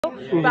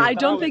but I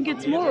don't think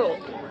it's moral.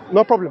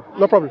 No problem,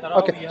 no problem.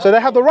 Okay, so they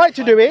have the right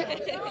to do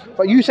it,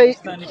 but you say,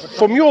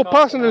 from your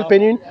personal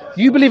opinion,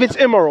 you believe it's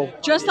immoral.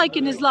 Just like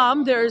in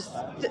Islam, there's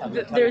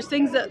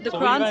things that the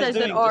Quran says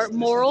that are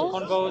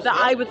moral that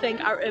I would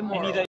think are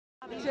immoral.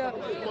 To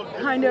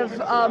kind of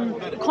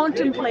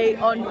contemplate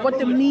on what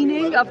the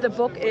meaning of the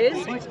book is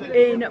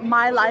in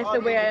my life, the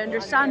way I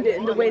understand it,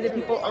 and the way that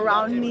people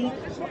around me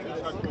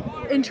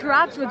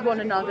interact with one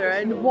another,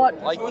 and what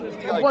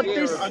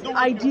this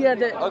idea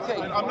that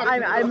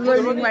I'm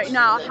learning right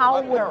now,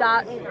 how would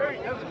that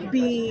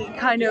be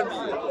kind of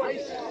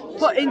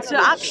put into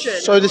action?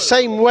 So the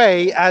same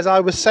way as I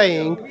was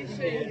saying,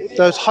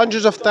 those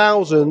hundreds of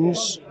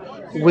thousands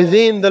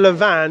within the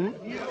Levant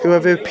who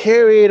have a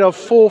period of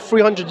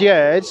 300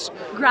 years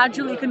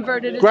gradually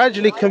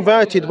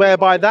converted,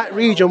 whereby that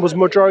region was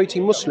majority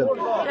Muslim.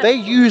 They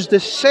use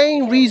the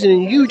same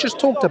reasoning you just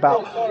talked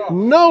about,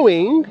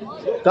 knowing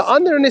that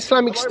under an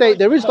Islamic state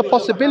there is the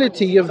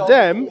possibility of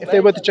them, if they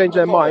were to change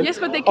their mind, yes,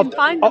 but they can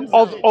find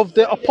themselves. Of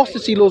the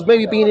apostasy laws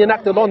maybe being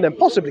enacted on them,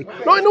 possibly.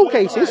 Not in all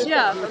cases.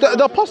 Yeah.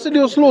 The apostasy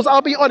laws,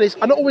 I'll be honest,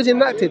 are not always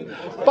enacted.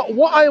 But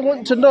what I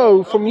want to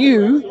know from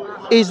you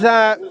is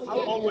that,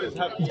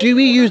 do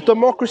we use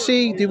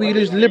democracy? Do we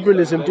use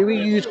liberalism? Do we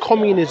use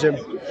communism?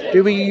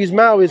 Do we use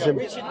Maoism?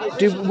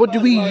 What do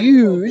we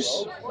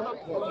use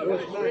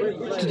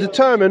to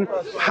determine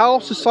how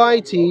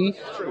society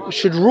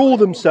should rule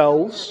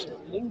themselves,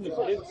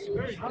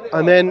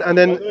 and then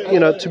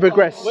to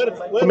progress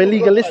from a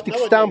legalistic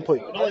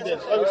standpoint?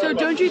 So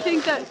don't you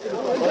think that,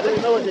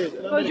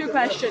 pose your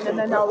question and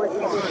then I'll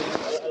respond.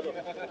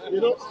 You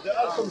know, there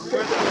are some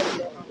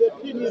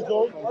 13 years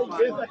old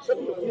is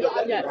acceptable.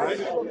 Yes.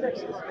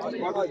 But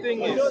the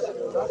thing is,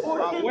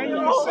 when you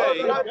say,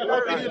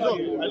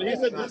 and he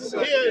said this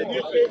here in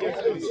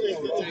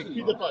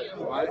UK,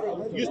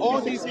 all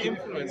these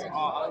influences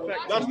are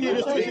affecting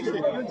to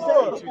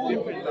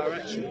different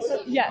directions.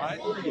 Yes.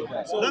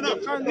 Right? So no,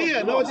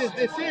 here, nowadays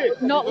they say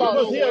it. Not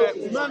laws. Here,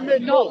 it's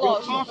man-made Not law.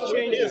 laws.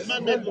 changes.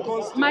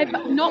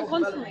 Not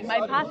constantly. My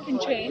path can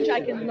change.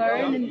 I can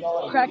learn and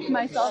correct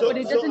myself, but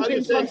it doesn't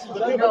change constantly.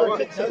 No.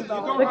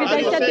 Because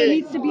I said there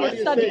needs to be a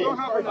study. You don't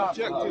have an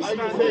objective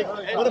standard.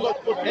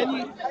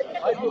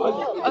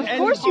 Of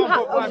course you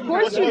have. Of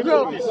course you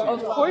grow.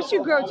 Of course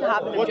you grow to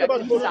have an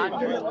objective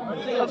standard.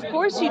 Of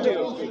course you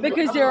do,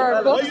 because there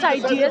are books,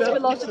 ideas,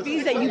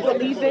 philosophies that you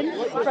believe in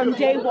from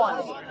day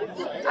one,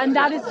 and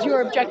that is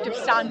your objective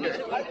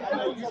standard.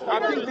 I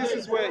think this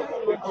is where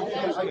the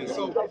confusion is.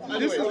 So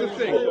this is the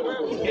thing.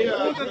 In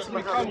order to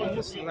become a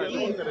Muslim, like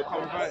people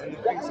convert and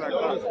things like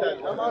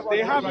that,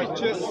 they haven't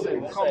just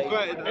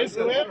converted and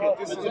said, okay,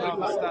 this is an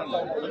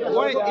understanding.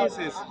 What it is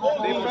they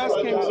first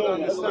came to the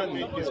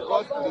understanding is does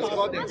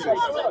God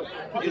exist?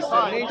 Is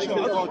the nature of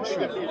God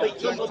true?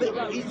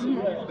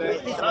 The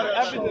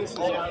evidences of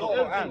the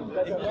Quran,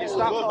 is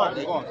that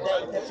from God?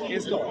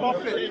 Is the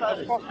prophet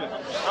a prophet?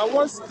 And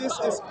once this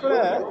is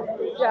clear,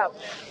 Yeah.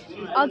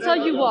 I'll tell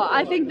you what,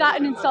 I think that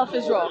in itself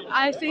is wrong.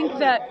 I think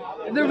that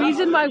the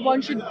reason why one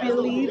should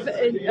believe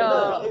in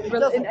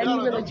any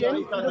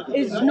religion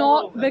is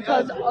not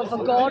because of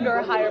a god or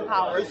a higher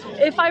power.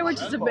 If I were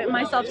to submit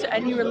myself to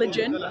any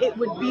religion, it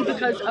would be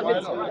because of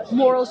its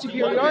moral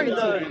superiority,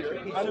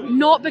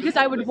 not because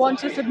I would want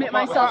to submit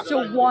myself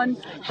to one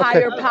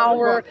higher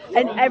power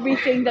and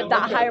everything that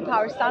higher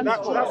power stands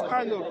for. That's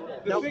kind of,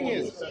 the thing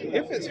is,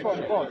 if it's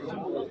from God,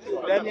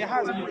 then it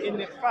has,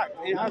 in fact,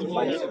 it has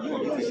moral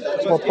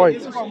superiority.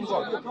 It's from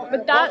God.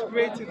 But God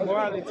created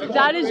morality.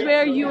 that is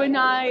where you and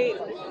I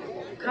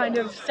kind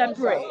of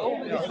separate,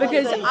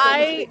 because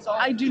I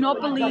do not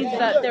believe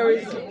that there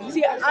is,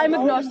 see, I'm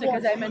agnostic,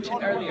 as I mentioned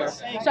earlier,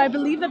 so I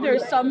believe that there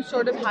is some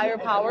sort of higher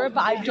power,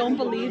 but I don't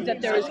believe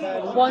that there is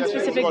one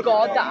specific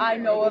God that I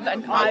know of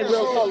and I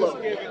will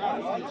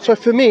follow. So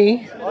for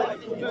me,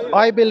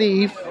 I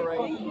believe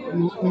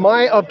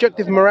my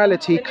objective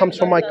morality comes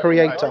from my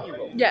creator.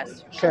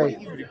 Yes. Okay,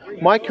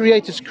 my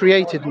creator's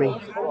created me.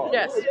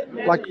 Yes.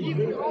 Like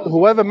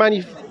whoever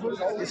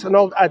it's an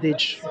old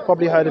adage,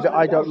 probably heard of it,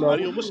 I don't know.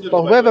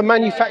 But whoever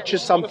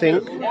manufactures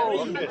something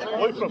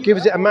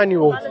gives it a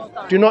manual.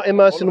 Do not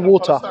immerse in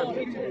water.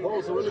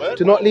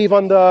 Do not leave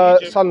under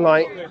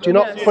sunlight. Do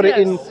not put it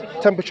in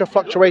temperature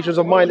fluctuations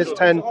of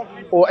 -10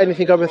 or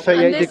anything over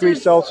 38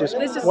 degrees Celsius.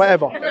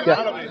 Whatever.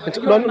 Yeah.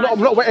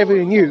 Not whatever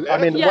you knew. I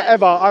mean,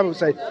 whatever I would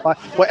say. Like,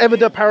 whatever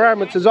the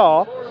parameters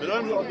are.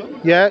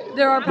 Yeah.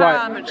 There are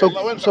parameters.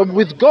 Right. So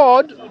with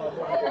God,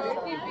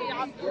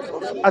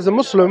 as a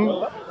Muslim,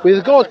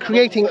 with God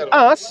creating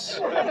us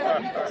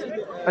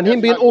and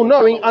Him being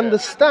all-knowing,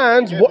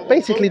 understands what,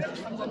 basically,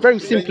 very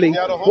simply,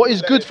 what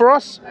is good for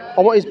us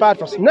and what is bad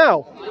for us.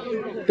 Now,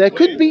 There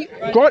could be,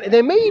 granted,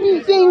 there may be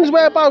things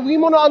whereby we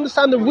want to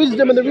understand the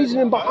wisdom and the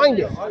reasoning behind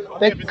it.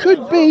 There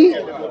could be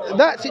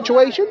that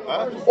situation,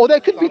 or there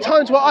could be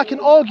times where I can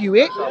argue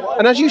it,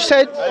 and as you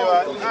said,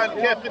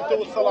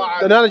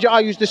 the analogy I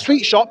used, the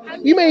sweet shop,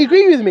 you may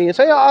agree with me and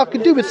say, I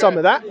could do with some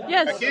of that.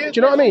 Yes. Do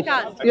you know what I mean?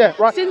 Yeah,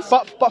 right.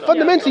 But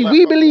fundamentally,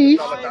 we believe,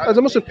 as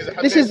a Muslim,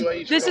 this is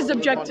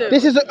objective.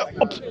 This is,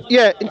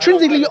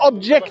 intrinsically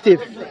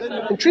objective.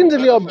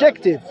 Intrinsically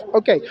objective.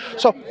 Okay,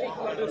 so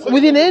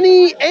within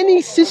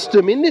any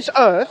system in this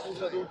earth,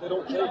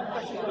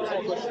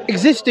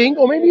 existing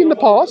or maybe in the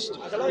past,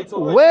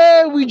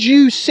 where would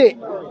you sit,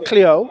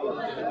 Cleo?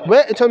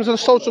 Where, in terms of the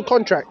social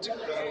contract,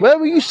 where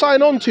will you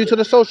sign on to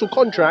the social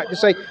contract to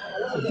say,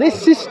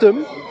 this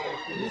system,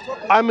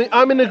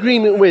 I'm in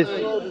agreement with?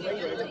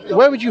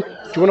 Where would you?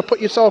 Do you want to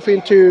put yourself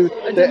into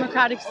a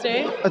democratic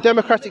state? A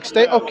democratic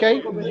state,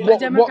 okay.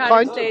 What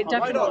kind? State,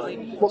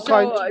 definitely. What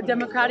kind? A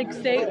democratic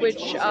state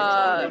which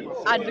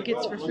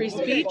advocates for free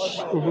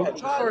speech,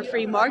 for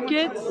free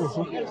markets,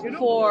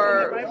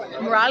 for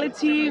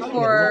morality,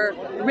 for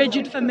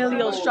rigid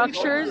familial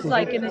structures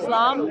like in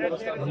Islam.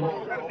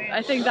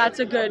 I think that's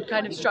a good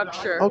kind of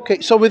structure.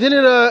 Okay, so within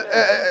a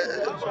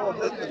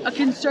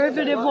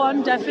conservative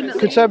one, definitely.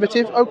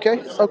 Conservative,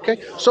 okay.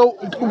 So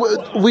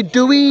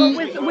do we?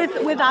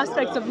 But with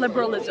aspects of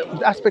liberalism.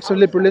 Aspects of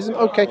liberalism,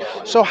 okay.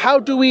 So how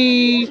do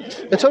we,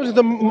 in terms of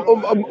the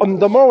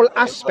moral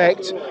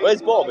aspect,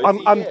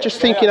 I'm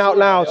just thinking out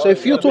loud. So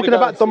if you're talking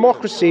about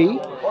democracy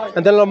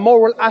and then a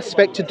moral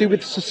aspect to do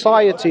with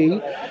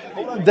society,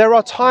 there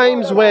are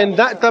times when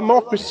that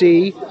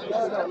democracy,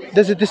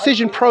 there's a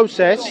decision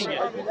process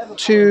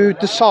to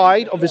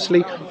decide,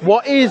 obviously,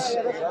 what is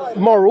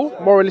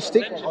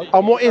moralistic,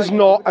 and what is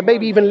not, and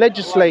maybe even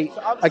legislate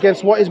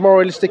against what is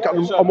moralistic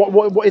and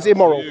what is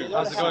immoral.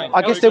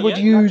 I guess they would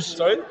use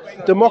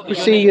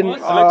democracy and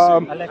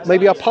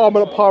maybe a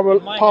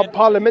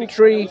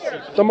parliamentary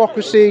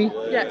democracy.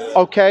 Yes.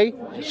 Okay.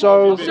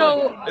 So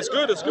it's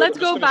good. Let's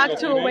go back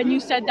to when you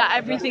said that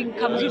everything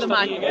comes with a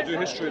manual,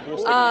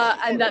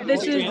 and that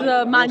this is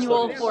the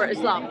manual for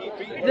Islam.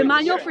 The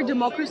manual for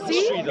democracy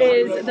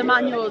is the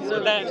manuals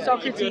of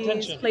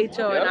Socrates,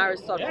 Plato, and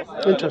Aristotle.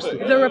 Interesting.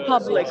 The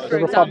Republic, for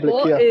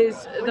example,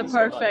 is the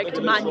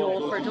perfect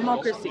manual for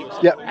democracy.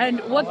 Yeah. And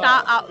what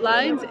that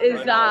outlines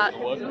is that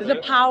the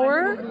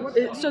power.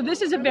 So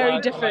this is a very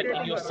different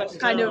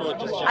kind of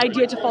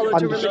idea to follow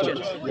to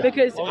religion,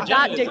 because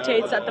that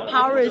dictates that the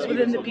power is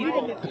within the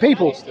people. The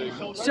people.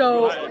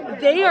 So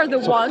they are the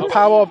ones. The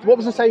power of, what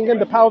was the saying again?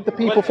 The power of the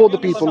people for the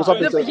people, or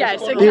something.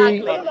 Yes,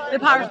 exactly. The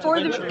power of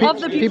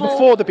the people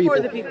for the people. For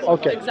the people.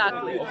 Okay.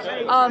 Exactly.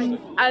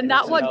 And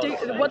that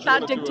what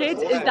that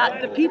dictates is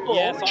that the people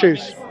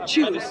choose.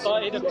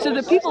 So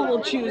the people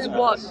will choose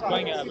what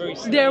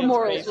their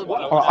morals will be.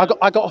 All right,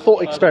 I got a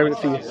thought experiment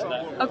for you.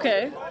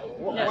 Okay.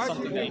 Yes.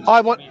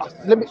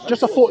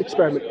 Just a thought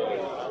experiment.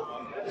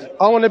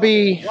 I want to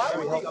be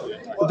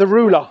the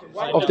ruler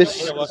of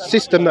this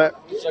system that...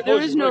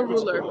 There is no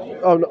ruler.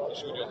 Oh, no.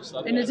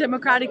 In a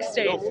democratic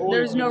state,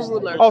 there is no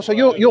ruler. Oh, so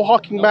you're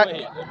harking back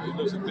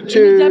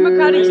to... In a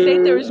democratic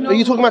state, there is no... Are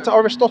you talking about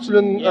Aristotle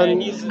and...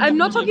 I'm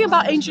not talking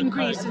about ancient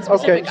Greece in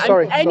specific. Okay,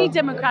 sorry. Any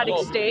democratic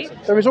state,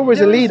 there is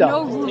always a leader.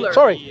 There is no ruler.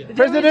 Sorry,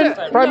 president,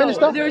 prime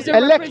minister? There is a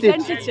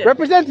elected.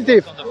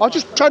 Representative. I was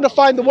just trying to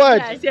find the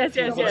word. Yes.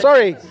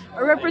 Sorry.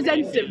 A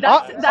representative.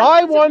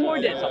 That's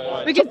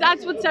important. Because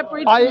that's what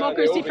separates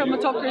democracy from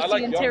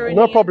autocracy and tyranny.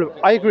 No problem.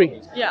 I agree.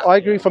 Yeah. I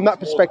agree from that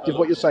perspective,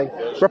 what you're saying.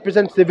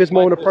 Representative is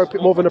more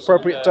of an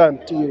appropriate term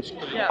to use.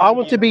 Yeah. I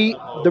want to be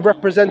the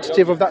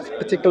representative of that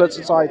particular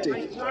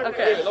society.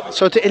 Okay.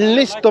 So to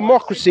enlist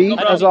democracy,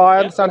 as I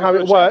understand how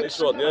it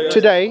works,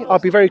 today, I'll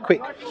be very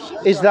quick,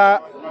 is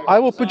that I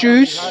will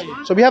produce,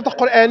 so we have the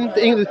Quran,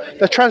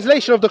 the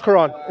translation of the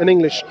Quran in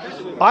English.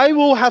 I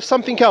will have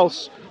something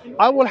else.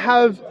 I will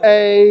have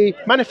a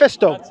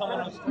manifesto.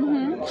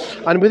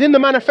 And within the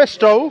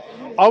manifesto,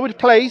 I would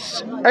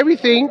place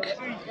everything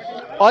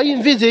I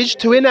envisage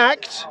to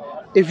enact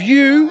if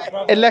you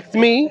elect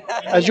me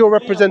as your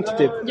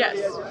representative. Yes.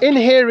 In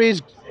here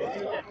is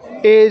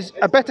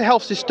a better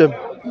health system,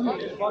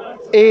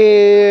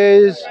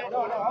 is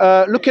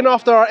looking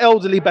after our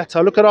elderly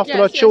better, looking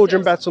after our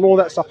children better, and all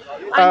that stuff.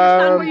 I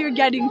understand where you're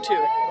getting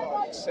to.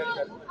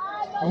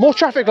 More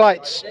traffic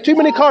lights, too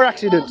many car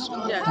accidents,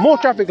 Yes. more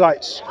traffic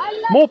lights,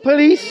 more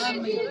police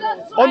on the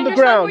ground. I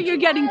understand where you're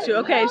getting to.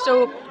 Okay,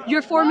 so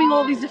you're forming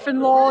all these different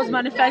laws,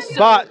 manifestos.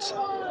 But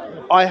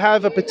I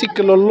have a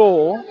particular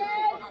law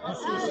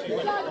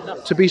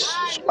to be,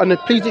 and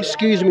please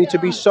excuse me to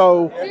be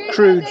so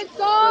crude.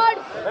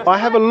 I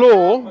have a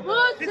law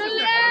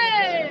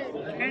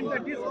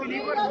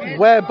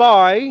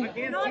whereby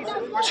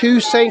two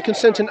sane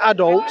consenting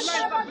adults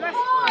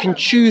can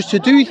choose to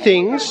do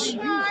things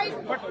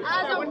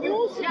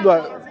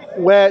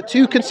where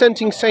two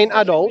consenting sane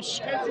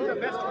adults,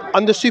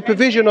 under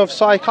supervision of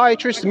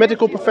psychiatrists,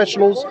 medical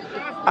professionals,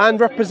 and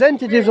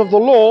representatives of the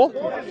law,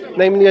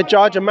 namely a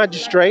judge, a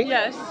magistrate,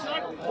 yes,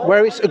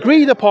 where it's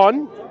agreed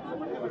upon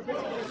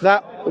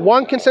that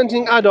one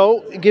consenting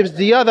adult gives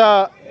the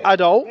other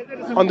adult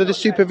under the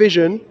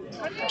supervision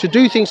to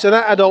do things to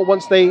that adult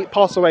once they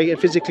pass away and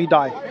physically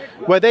die,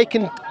 where they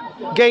can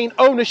gain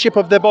ownership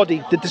of their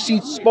body, the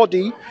deceased's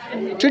body,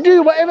 to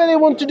do whatever they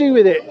want to do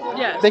with it.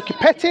 Yes. They could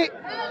pet it,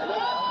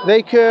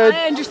 they could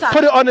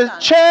put it on a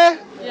chair,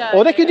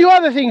 or they could do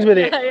other things with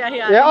it.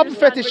 Other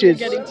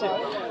fetishes.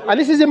 And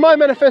this is in my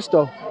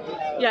manifesto.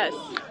 Yes.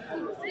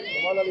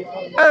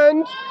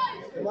 And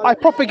I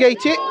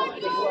propagate it,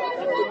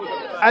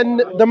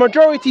 and the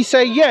majority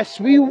say, yes,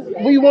 we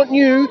want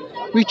you,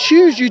 we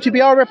choose you to be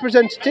our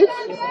representative,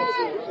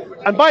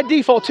 and by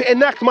default to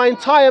enact my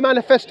entire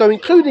manifesto,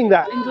 including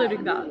that.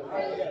 Including that.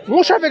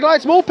 More traffic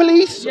lights, more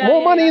police,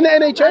 more money in the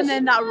NHS. And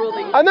then that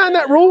ruling. And then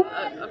that rule.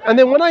 And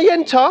then when I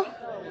enter,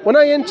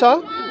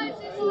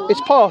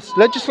 it's passed.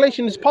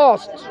 Legislation is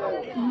passed.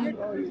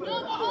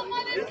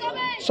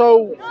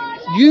 So,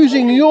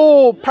 using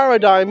your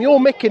paradigm, your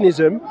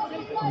mechanism,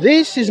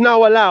 this is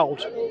now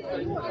allowed.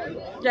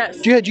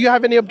 Yes. Do you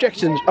have any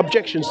objections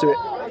to it?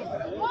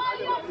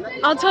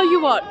 I'll tell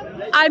you what.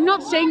 I'm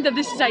not saying that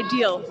this is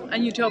ideal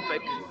and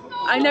utopic.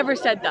 I never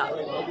said that.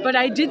 But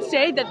I did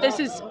say that this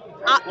is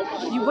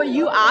what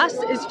you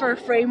asked is for a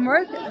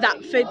framework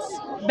that fits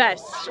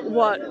best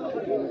what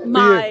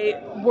my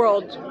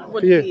world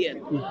would be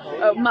in.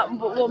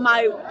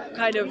 My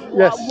kind of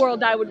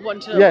world I would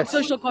want to, what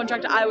social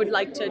contract I would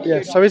like to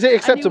adhere to. So is it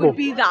acceptable? And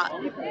it would be that.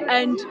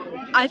 And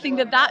I think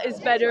that that is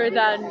better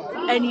than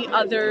any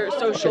other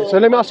social. Okay, so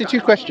let me ask you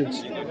two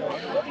questions.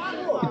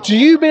 Do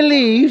you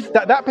believe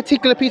that that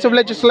particular piece of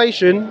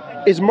legislation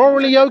is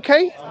morally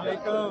okay?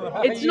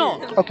 It's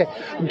not. Okay.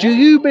 Do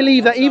you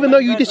believe that even though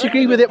you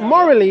disagree with it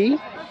morally,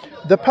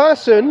 the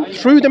person,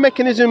 through the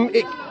mechanism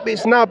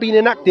it's now been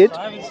enacted,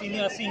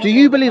 do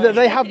you believe that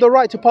they have the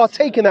right to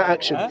partake in that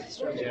action?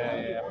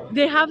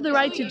 They have the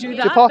right to do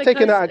that. To partake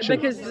in that action.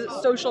 Because the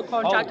social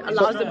contract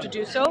allows them to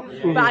do so.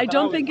 But I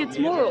don't think it's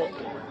moral.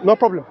 No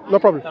problem.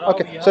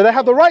 Okay, so they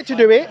have the right to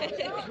do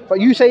it, but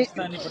you say,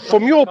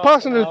 from your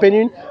personal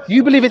opinion,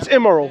 you believe it's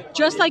immoral.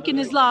 Just like in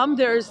Islam,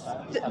 there's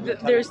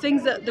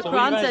things that the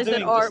Quran says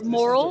that are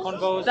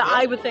moral that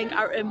I would think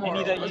are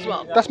immoral as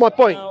well. That's my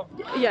point.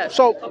 Yes.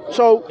 So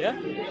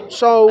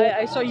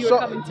I saw you were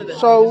coming to this.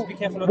 So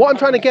what I'm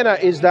trying to get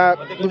at is that,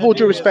 with all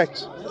due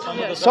respect,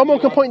 someone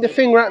can point the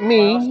finger at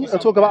me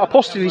and talk about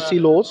apostasy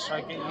laws,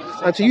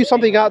 and to use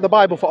something out of the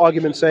Bible for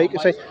argument's sake,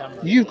 and say,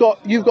 you've got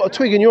a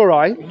twig in your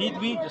eye.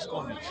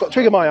 Got a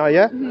twig in my eye,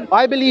 yeah?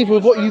 I believe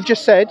with what you've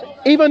just said,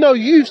 even though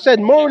you've said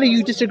morally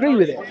you disagree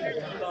with it,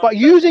 but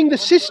using the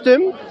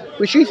system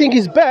which you think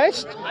is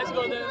best,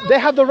 they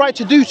have the right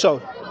to do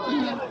so.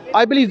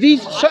 I believe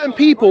these certain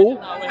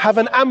people have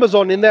an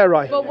Amazon in their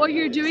eye. But what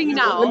you're doing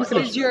now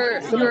is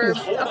you're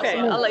okay,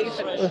 I'll let you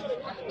finish.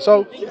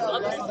 So,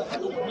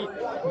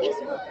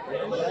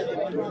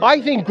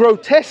 I think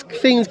grotesque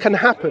things can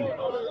happen.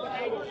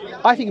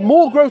 I think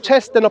more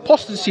grotesque than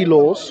apostasy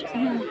laws,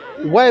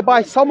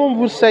 whereby someone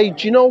will say,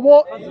 do you know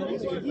what?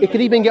 It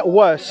could even get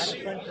worse.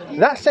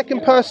 That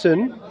second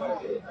person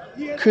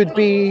could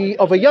be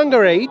of a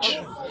younger age,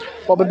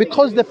 but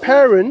because the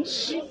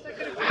parents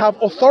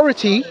have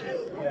authority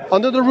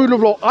under the rule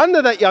of law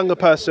under that younger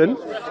person,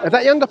 if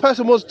that younger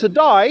person was to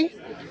die,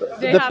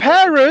 the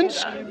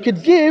parents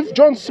could give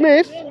John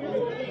Smith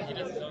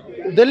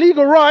the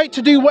legal right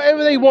to do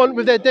whatever they want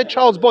with their dead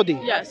child's body.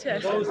 Yes.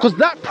 Because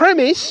that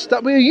premise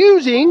that we're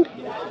using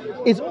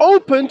is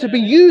open to be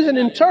used and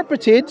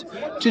interpreted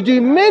to do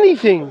many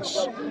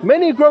things,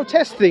 many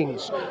grotesque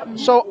things.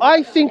 So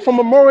I think from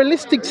a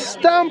moralistic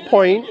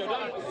standpoint,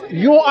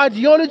 your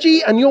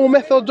ideology and your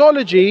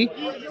methodology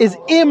is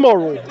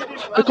immoral.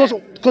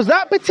 Because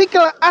that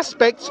particular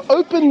aspect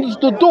opens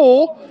the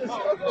door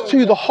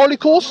to the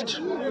Holocaust,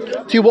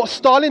 to what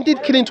Stalin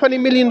did, killing 20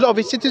 million of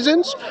his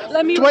citizens,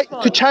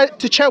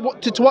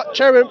 to what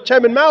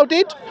Chairman Mao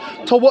did,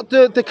 to what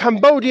the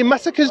Cambodian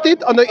massacres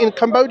did in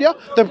Cambodia,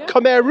 the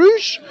Khmer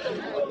Rouge.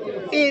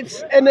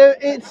 It's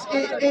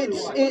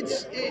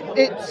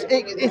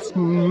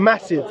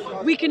massive.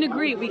 We can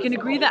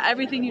agree that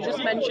everything you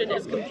just mentioned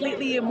is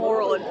completely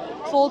immoral and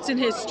false in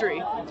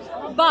history,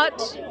 but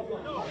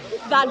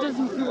that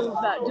doesn't prove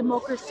that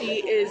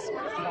democracy is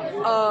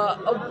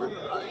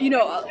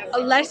a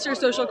lesser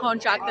social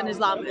contract than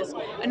Islam is.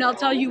 And I'll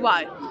tell you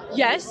why.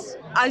 Yes,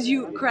 as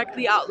you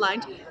correctly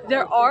outlined,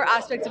 there are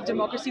aspects of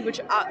democracy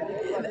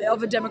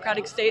of a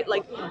democratic state,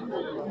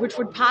 which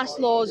would pass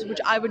laws which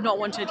I would not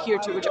want to adhere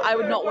to, which I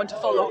would not want to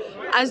follow,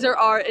 as there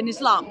are in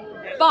Islam.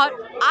 But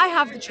I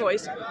have the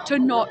choice to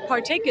not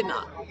partake in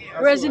that.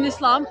 Whereas in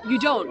Islam, you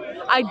don't.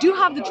 I do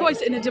have the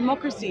choice in a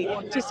democracy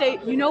to say,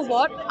 you know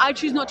what, I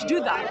choose not to do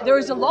that. There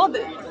is a law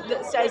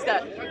that says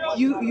that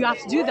you have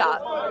to do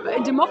that. But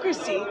in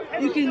democracy,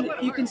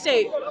 you can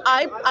say,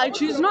 I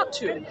choose not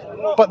to.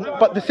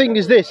 But the thing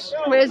is this.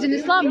 Whereas in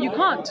Islam, you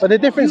can't. But the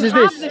difference is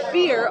this. You have the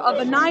fear of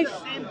a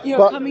knife you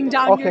know, coming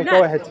down your Okay, neck.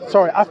 go ahead.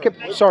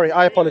 Sorry,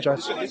 I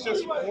apologize. It's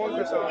just one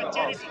question I want to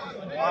ask.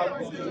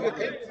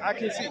 I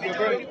can see you're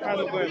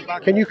going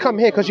back. Can you come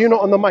here? Because you're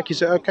not on the mic,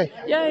 is it okay?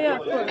 Yeah,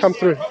 of course. Come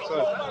through.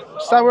 Sorry.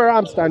 Stand where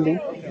I'm standing.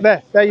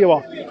 There you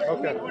are.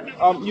 Okay.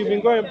 You've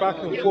been going back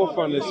and forth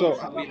on this. So,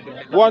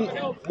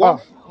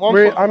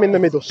 I'm in the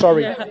middle.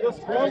 Sorry.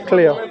 Just one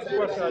Clear.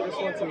 question I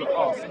just wanted to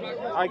ask.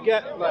 I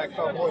get like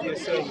what you're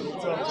saying in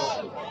terms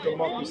of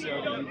democracy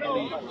and you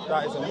believe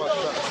that is a much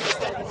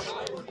better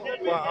system.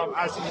 But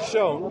as you've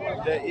shown,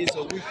 there is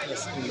a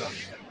weakness in that,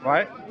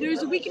 right?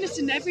 There's a weakness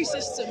in every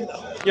system,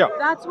 though. Yeah.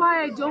 That's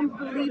why I don't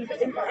believe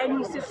in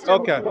any system.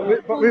 Okay.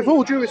 But with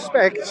all due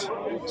respect,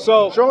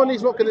 So John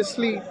is not going to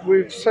sleep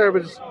with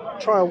Sarah's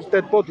child's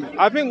dead body.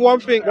 I think one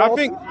thing.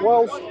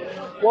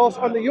 Whilst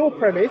under your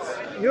premise,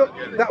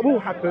 that will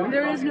happen.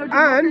 There is no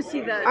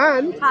democracy that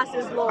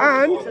passes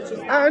laws such as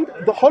that. And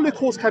the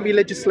Holocaust can be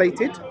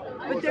legislated.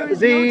 But there is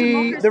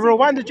The democracy.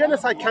 Rwanda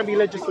genocide can be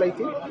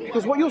legislated,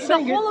 because what you're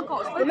saying The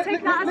Holocaust. Let's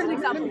take that as an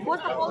example. Was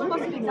the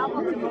Holocaust an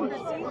example of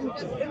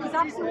democracy? It was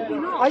absolutely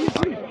not. I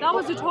agree. That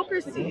was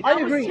autocracy. I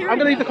agree. I'm going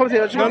to leave the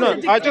conversation.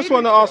 No. I just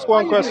want to ask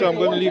one question. I'm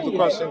going to leave the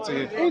question to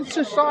you. In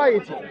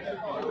society,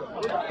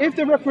 if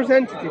the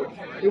representative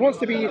who wants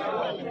to be,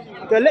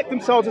 they elect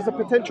themselves as a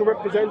potential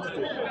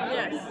representative,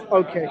 Yes.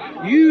 okay,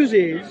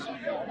 uses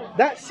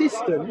that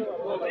system,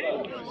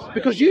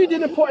 because you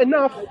didn't put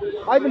enough,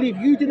 I believe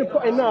you didn't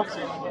put enough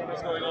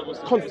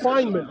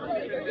confinement.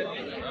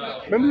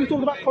 Remember we were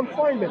talking about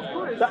confinement,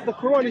 that the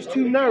Quran is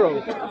too narrow.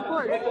 Of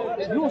course.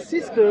 Your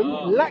system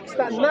lacks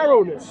that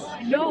narrowness.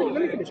 No.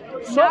 Let me finish.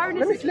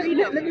 Narrowness is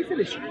freedom. Let me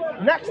finish.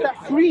 Lacks that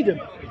freedom.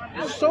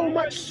 So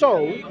much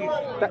so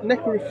that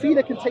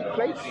necrophilia can take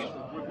place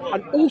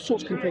and all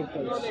sorts can take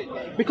place.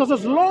 Because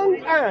as long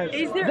as...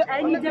 Is there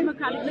any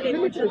democratic state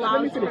which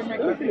allows for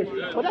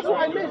necrophilia? But that's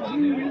what I meant.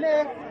 You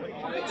left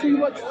too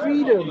much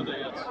freedom.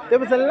 There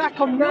was a lack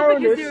of No,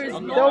 narrowness. because there is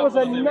There was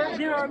a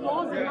there are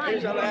laws in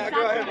life.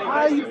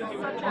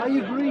 I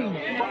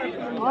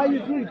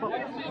agree, but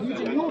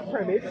using your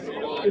premise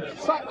with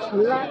such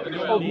lack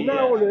of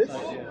narrowness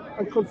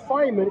and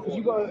confinement,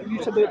 because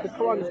you said that the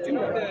Quran is too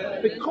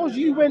narrow, because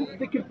you went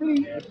the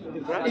complete,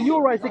 in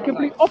your eyes, the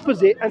complete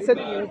opposite and said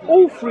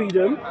all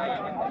freedom,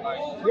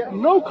 yet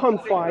no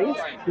confines,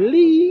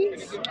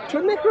 leads to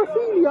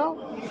necrophilia.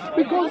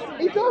 Because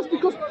it does,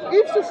 because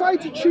if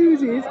society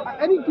chooses at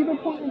any given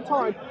point in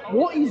time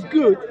what is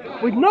good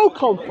with no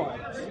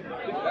confines,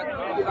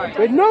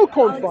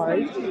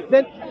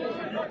 then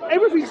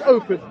everything's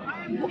open.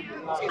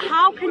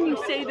 How can you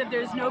say that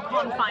there's no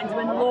confines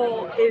when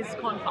law is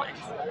confines?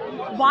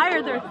 Why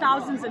are there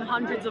thousands and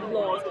hundreds of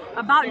laws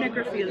about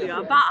necrophilia,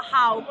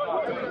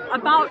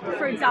 about,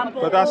 for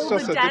example, But that's all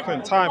just the a death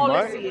different time,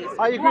 right? policies?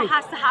 I agree. What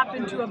has to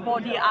happen to a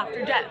body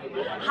after death?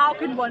 How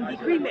can one be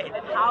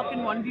cremated? How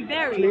can one be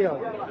buried? Clear.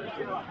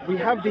 We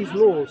have these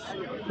laws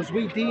because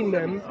we deem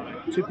them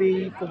to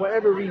be, for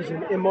whatever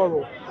reason,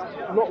 immoral,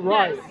 not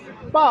right. Yes.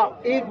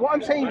 But what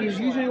I'm saying is,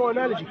 using your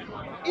analogy,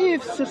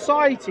 if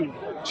society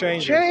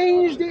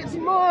changed its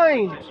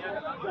mind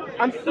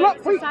and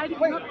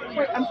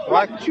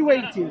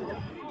fluctuated,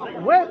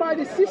 whereby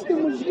the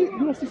system was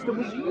your system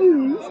was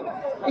used,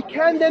 it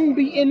can then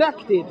be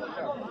enacted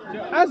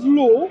as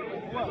law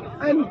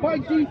and by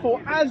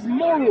default as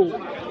moral.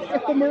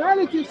 If the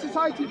morality of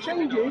society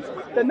changes,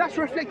 then that's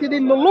reflected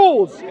in the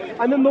laws,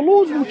 and then the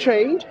laws will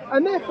change,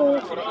 and therefore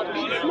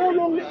it's no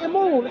longer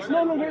immoral, it's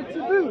no longer a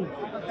taboo.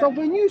 So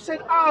when you said,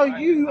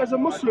 you as a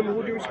Muslim,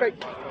 with due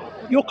respect,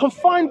 you're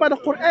confined by the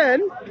Quran,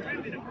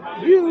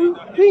 you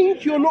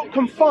think you're not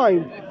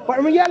confined, but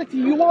in reality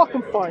you are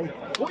confined.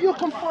 What you're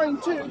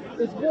confined to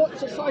is what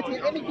society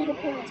at any given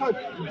point in time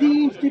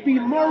deems to be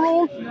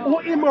moral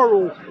or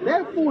immoral.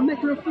 Therefore,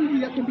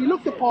 necrophilia can be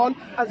looked upon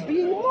as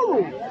being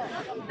moral.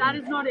 That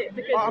is not it.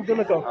 Because I'm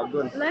gonna go.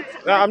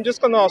 I'm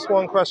just going to ask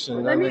one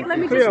question. Let me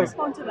just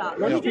respond to that.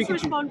 Let me just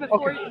respond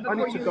before you leave.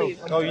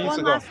 Oh, you need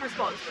to go. Last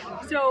response.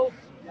 So,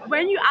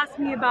 when you asked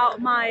me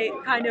about my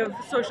kind of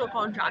social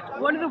contract,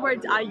 one of the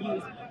words I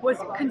used was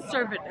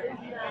conservative.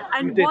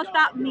 And what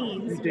that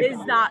means is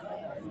that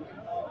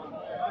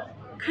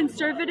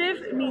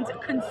conservative means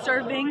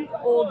conserving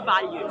old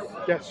values.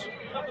 Yes.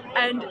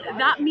 And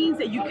that means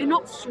that you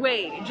cannot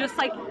sway, just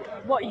like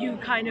what you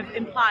kind of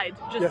implied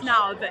just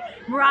now, that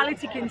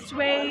morality can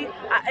sway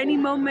at any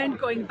moment,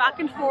 going back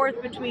and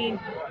forth between,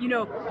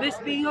 this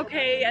being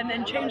okay and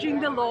then changing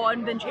the law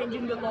and then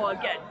changing the law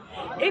again.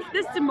 If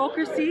this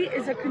democracy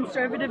is a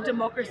conservative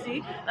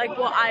democracy, like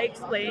what I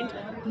explained,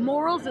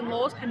 morals and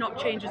laws cannot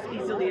change as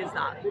easily as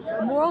that.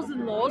 Morals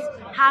and laws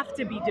have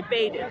to be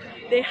debated.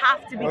 They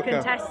have to be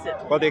contested.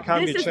 But they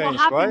can be changed,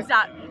 right?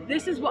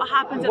 This is what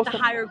happens at the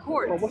higher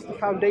courts. Well, what's the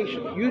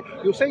foundation?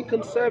 You're saying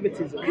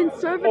conservatism.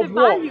 Conservative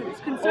values.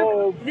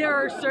 There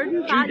are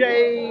certain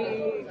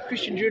values.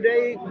 Christian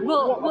Judaic.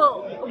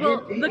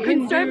 The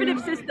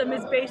conservative system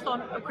is based on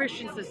a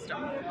Christian system.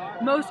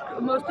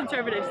 Most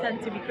conservatives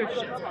tend to be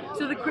Christians,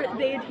 so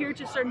they adhere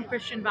to certain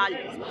Christian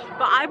values.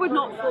 But I would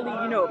not fully,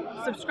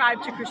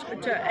 subscribe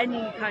to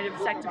any kind of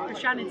sect of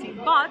Christianity.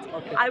 But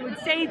I would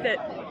say that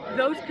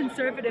those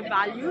conservative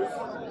values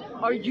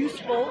are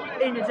useful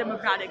in a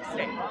democratic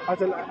state.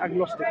 As an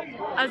agnostic.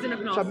 As an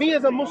agnostic. So me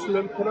as a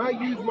Muslim, can I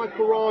use my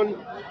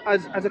Quran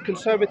as a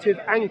conservative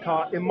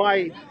anchor in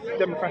my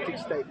democratic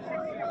state?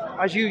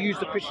 As you use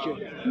the Christian?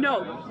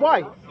 No.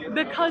 Why?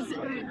 Because the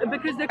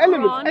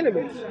Quran,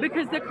 elements.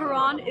 Because the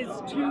Quran is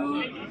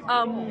too.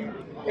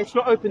 It's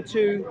not open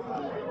to.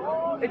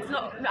 It's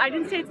not. I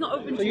didn't say it's not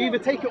open to. So you either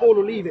take it all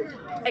or leave it.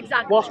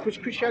 Exactly. Whilst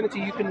with Christianity,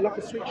 you can like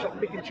a switch up,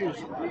 pick and choose.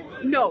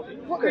 No,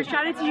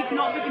 Christianity you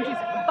cannot pick and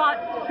choose. But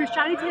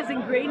Christianity has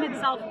ingrained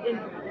itself in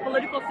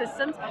political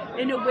systems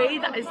in a way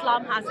that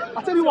Islam hasn't.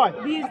 I'll tell you why.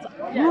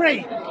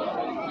 Great.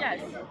 Yes.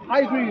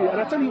 I agree with you, and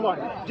I'll tell you why.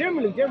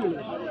 Generally,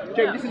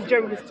 this is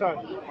generalist term,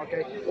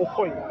 okay, or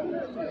point.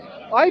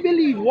 I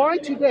believe why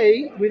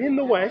today within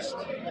the West,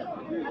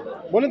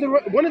 one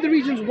of the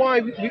reasons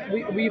why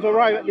we've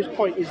arrived at this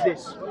point is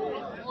this.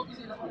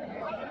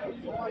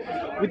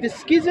 With the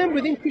schism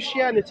within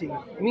Christianity,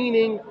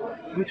 meaning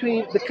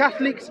between the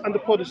Catholics and the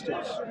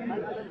Protestants,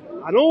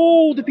 and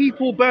all the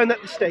people burned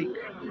at the stake,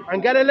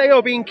 and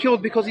Galileo being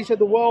killed because he said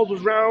the world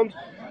was round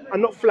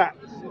and not flat,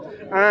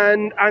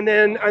 and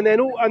then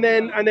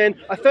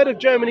a third of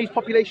Germany's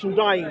population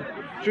dying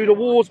through the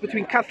wars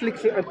between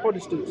Catholics and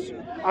Protestants,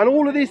 and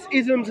all of this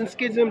isms and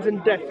schisms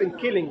and death and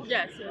killing.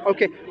 Yes.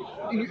 Okay.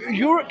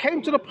 Europe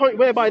came to the point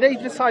whereby they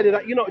decided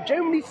that,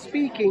 generally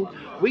speaking,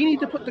 we need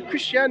to put the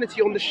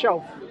Christianity on the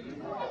shelf.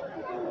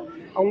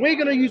 And we're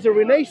going to use the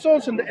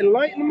Renaissance and the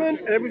Enlightenment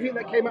and everything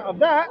that came out of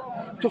that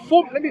to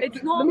form. Let me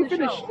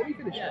finish.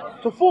 Yeah.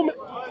 To form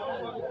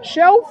a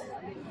shelf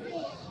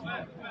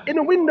in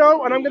a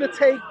window, and I'm going to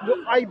take what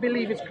I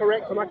believe is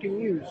correct and I can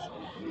use.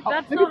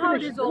 That's not how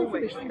it is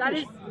always. That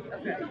is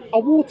a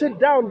watered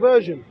down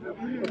version.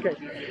 Okay.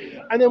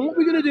 And then what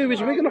we're going to do is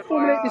we're going to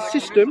formulate this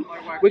system.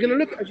 We're going to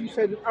look at, as you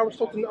said,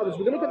 Aristotle and others,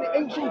 we're going to look at the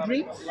ancient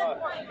Greeks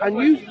and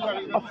use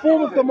a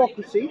form of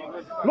democracy.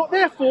 Not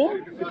their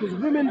form, because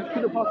women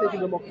couldn't partake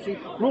in democracy,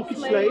 nor could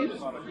slaves.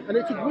 And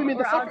they took women,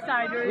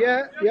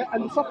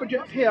 and the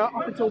suffragettes here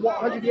up until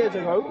 100 years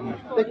ago.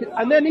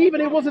 And then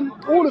even it wasn't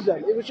all of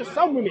them, it was just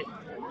some women.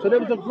 So there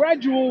was a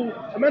gradual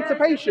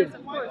emancipation.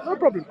 No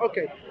problem,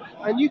 okay.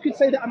 And you could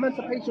say that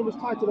emancipation was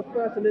tied to the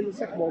First and then the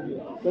Second World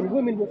War, when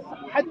women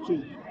had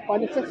to, by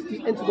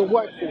necessity, enter the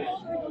workforce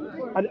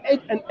and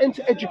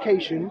enter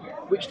education,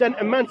 which then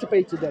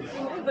emancipated them.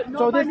 But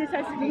not by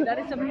necessity, that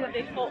is something that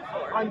they fought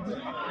for.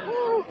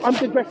 I'm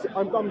digressing.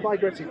 I'm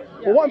digressing.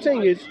 Yeah. But what I'm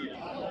saying is,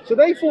 so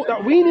they thought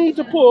that we need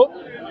to put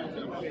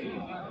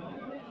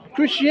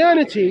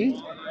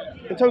Christianity,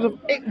 in terms of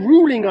it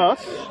ruling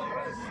us,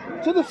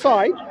 to the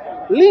side,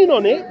 lean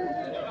on it,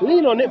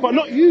 but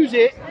not use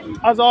it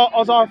as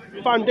our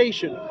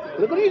foundation.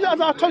 We're going to use it as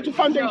our total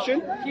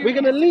foundation. We're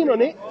going to lean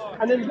on it,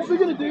 and then what we're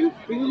going to do,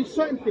 we're going to do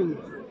certain things.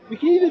 We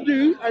can either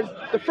do as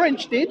the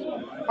French did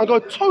and go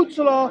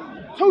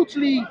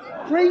totally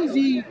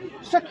crazy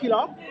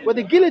secular, where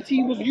the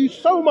guillotine was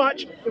used so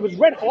much it was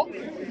red hot,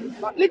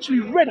 like literally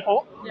red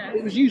hot.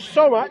 It was used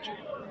so much.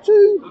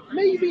 To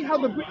maybe how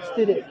the Brits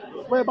did it,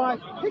 whereby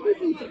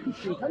technically it's a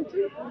Christian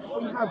country,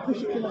 we have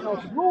bishops in the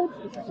House of Lords,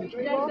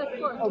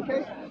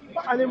 okay,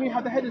 and then we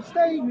have the head of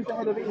state, who's the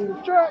head of the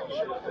English church,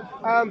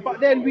 but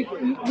then we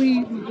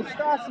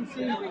discuss and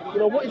see,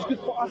 what is good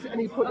for us at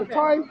any point of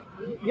time.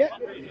 Yeah.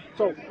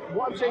 So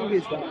what I'm saying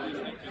is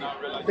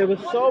that there was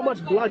so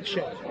much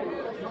bloodshed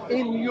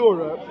in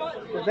Europe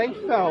that they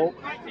felt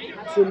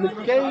to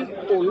negate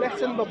or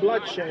lessen the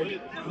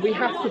bloodshed, we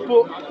have to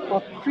put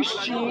our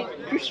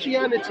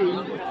Christianity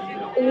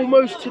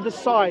almost to the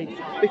side,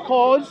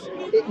 because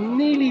it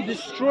nearly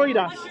destroyed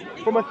us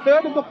from a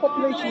third of the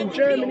population in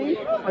Germany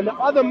and the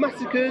other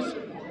massacres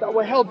that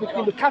were held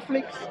between the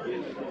Catholics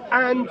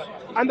and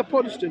the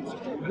Protestants.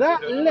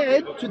 That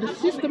led to the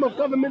system of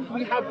government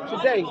we have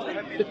today.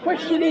 The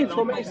question is,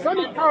 from an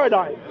Islamic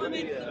paradigm,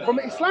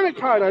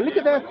 look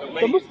at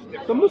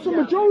the Muslim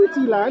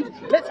majority land,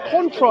 let's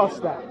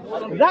contrast that.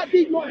 That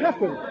did not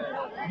happen.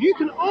 You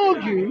can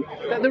argue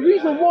that the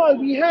reason why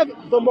we have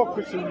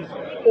democracies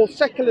or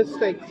secular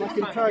states like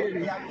in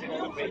Turkey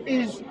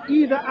is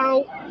either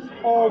out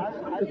of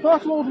the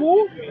First World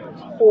War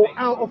or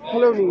out of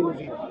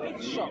colonialism.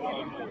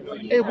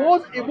 It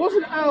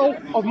wasn't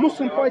out of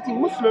Muslim fighting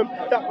Muslim,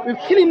 that we're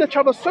killing each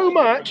other so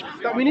much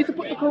that we need to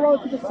put the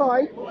Quran to the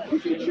side,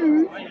 pick and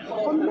choose,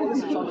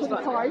 fundamentally to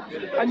the side,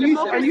 and use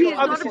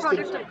other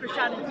systems.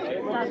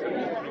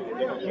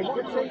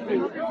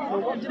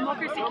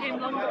 Democracy came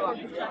long before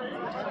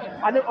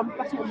Christianity. I know,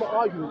 that's not my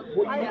argument.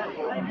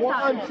 What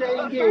I'm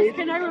saying is...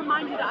 Can I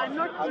remind you that I'm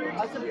not here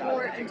to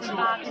support and to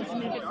back and to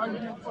make an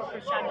argument for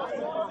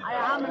Christianity. I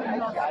am an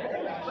agnostic,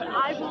 but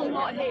I will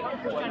not hate on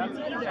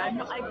Christianity either.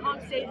 I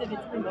can't say that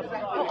it's been put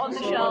on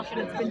the shelf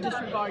and it's been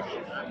disregarded.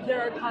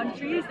 There are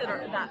countries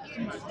that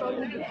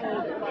strongly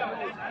uphold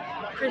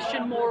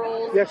Christian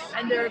morals, Yes.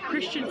 and there are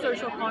Christian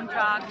social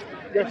contracts,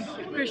 Yes.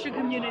 and Christian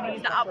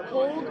communities that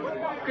uphold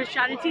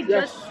Christianity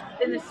Yes. just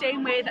in the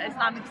same way that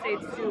Islamic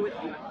states do with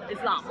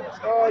Islam.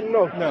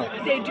 No. No,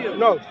 They do.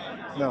 No.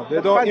 no, they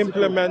That's don't fanciful.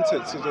 implement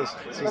it to this.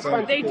 That's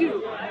fanciful. They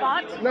do,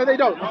 but No, they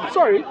don't. I'm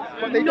sorry,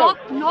 but they don't.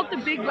 not the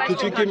big Western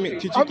Could you give me?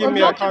 countries. Could you give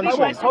me a Not the big country?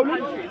 Western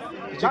Poland? countries.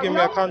 Could you give me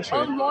a country? A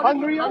lot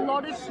Hungary, of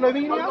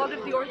Slovenia? a lot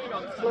of the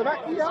Orthodox,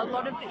 Slovakia? a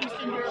lot of the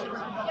Eastern European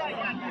countries.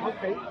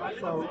 Okay,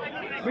 so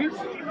Greece,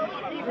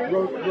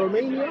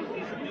 Romania.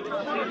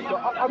 So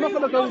I'm not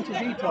going to go into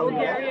detail.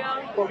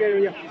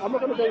 Bulgaria. I'm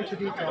not going to go into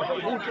detail, but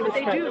with all due They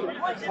respect,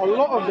 do. a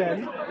lot of them,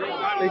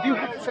 they do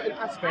have certain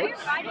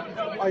aspects. I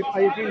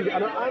agree with you,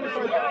 and I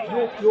understand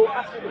your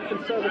aspect of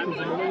conservatism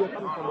and where you're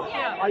coming from.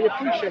 Yeah. I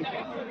appreciate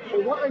it.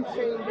 But what I'm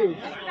saying is,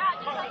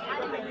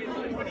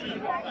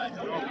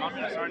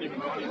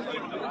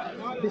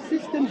 the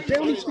systems,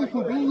 generally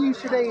speaking, being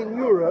used today in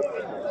Europe,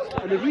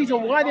 and the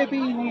reason why they're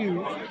being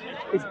used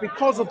is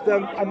because of the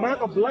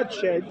amount of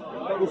bloodshed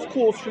that was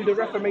caused through the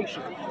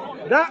Reformation.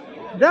 That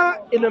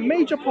in a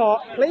major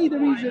part, played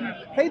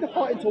the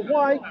part into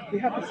why we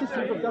have the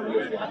systems of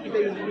government we have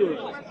today in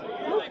Europe.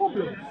 No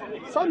problem.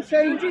 Some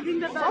say, Don't you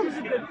think that is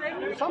a good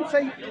thing? some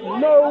say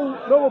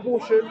no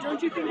abortion,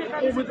 Don't you think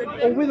that is a good or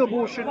thing? with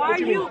abortion. Why What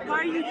do you mean?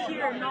 are you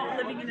here not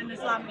living in an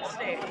Islamic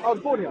state? I was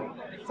born here.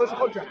 Social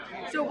contract.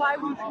 So why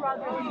would you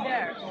rather be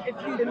there? If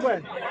you In where?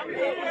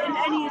 in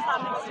any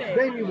Islamic state?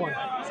 Name me one.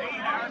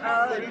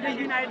 The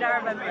United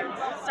Arab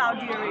Emirates,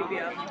 Saudi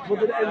Arabia. What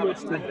did the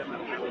Emirates do?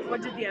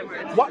 What did the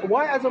Emirates?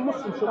 Why as a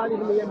Muslim should I live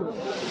in the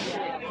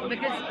Emirates?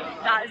 Because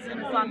that is an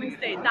Islamic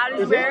state. That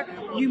is Is where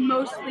you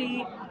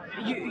mostly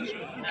you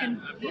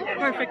can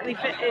perfectly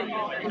fit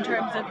in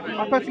terms of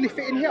I the. perfectly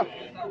fit in here.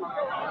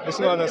 It's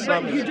not an But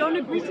Islamic. you don't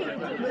agree to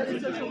the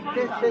social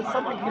contract. There's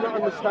something you're not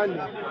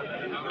understanding.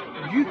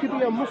 You could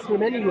be a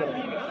Muslim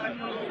anywhere.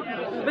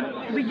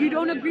 But you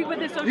don't agree with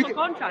the social can-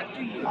 contract,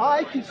 do you?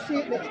 I can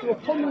sit next to a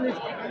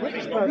communist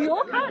British We person,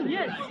 all can,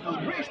 yes.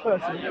 British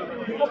person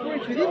who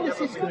operates within the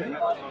system,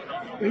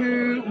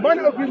 who might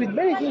not agree with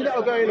many things that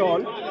are going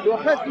on, who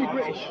are perfectly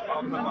British,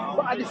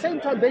 but at the same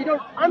time they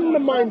don't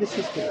undermine the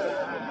system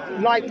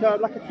like a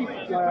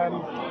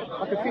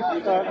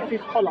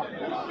fifth collar,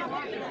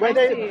 where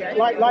they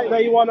like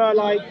they wanna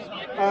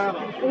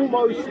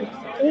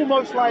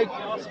almost like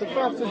the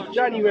 1st of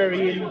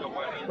January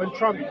when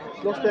Trump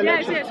lost the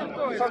election. Yes, of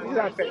course. Something to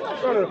that effect.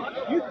 No.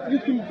 You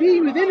can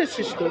be within a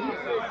system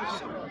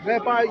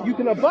whereby you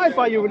can abide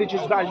by your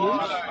religious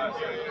values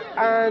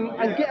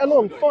and get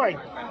along fine.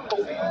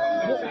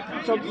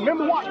 So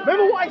remember what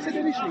I said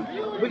initially.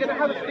 We're going to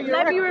have a theoretic.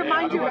 Let me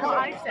remind you of what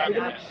I said.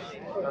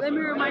 Let me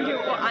remind you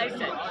of what I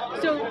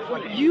said.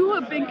 So you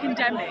have been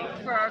condemning,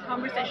 for our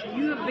conversation,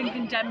 you have been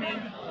condemning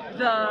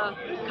the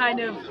kind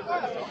of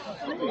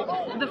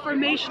the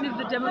formation of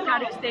the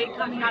democratic state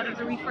coming out of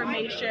the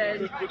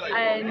Reformation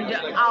and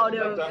out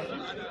of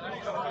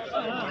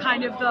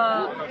kind of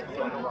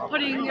the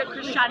putting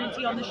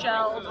Christianity on the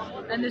shelf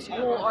and this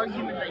whole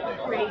argument that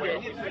you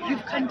created.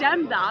 You've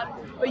condemned that,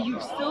 but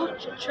you've still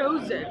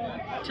chosen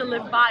to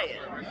live by it.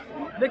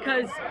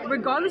 Because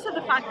regardless of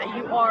the fact that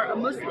you are a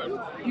Muslim,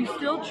 you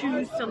still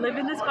choose to live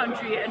in this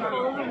country and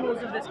follow the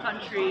rules of this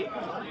country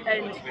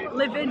and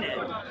live in it,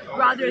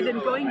 rather than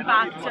going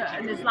back to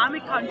an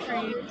Islamic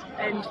country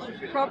and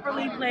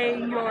properly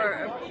don't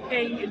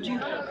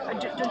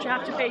you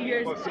have to pay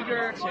your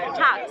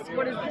tax?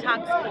 What is the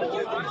tax called?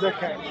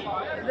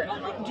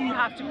 Zakat. Do you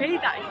have to pay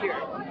that here?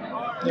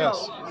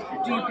 Yes.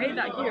 No. Do you pay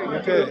that here?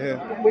 Okay,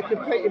 here. We can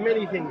play in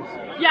many things.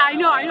 Yeah, I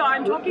know.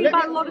 I'm talking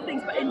about a lot of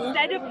things, but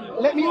instead of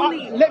Let me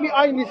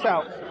iron this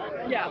out.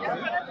 yeah.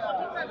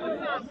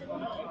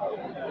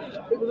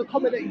 It was a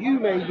comment that you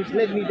made which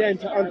led me then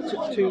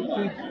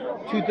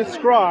to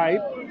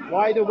describe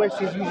why the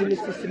West is using the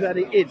system that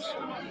it is.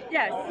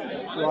 Yes.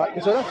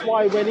 Right, so that's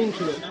why I went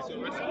into it.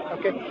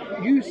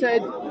 Okay, you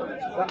said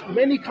that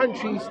many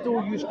countries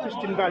still use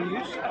Christian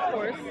values. Of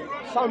course.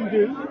 Some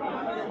do,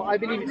 but I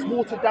believe it's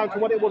watered down to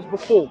what it was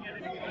before.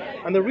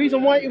 And the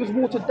reason why it was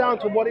watered down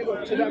to what it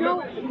was to the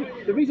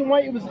amount, the reason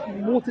why it was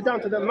watered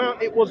down to the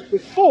amount it was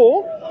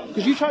before,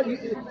 because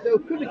the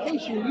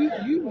equivocation you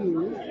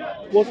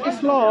used was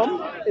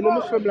Islam in a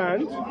Muslim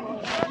land,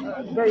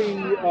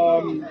 very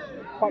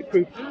quite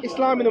crude.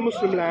 Islam in a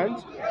Muslim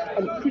land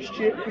and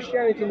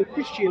Christianity in the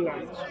Christian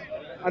land,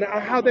 and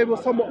how they were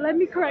somewhat. Let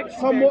me correct you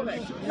somewhat very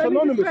quick. synonymous. Let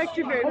me just correct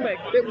you very quick.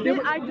 They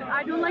were-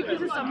 I don't like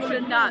this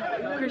assumption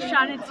that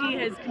Christianity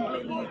has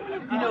completely,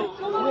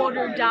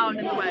 watered down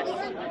in the West.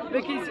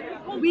 Because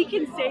we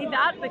can say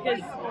that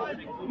because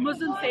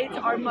Muslim states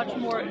are much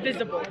more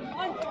visible,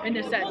 in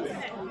a sense.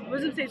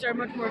 Muslim states are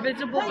much more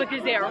visible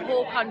because they are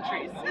whole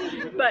countries.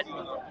 But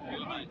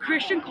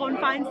Christian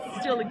confines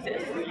still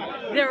exist.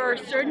 There are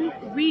certain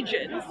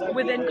regions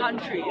within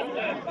countries.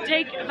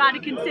 Take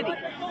Vatican City.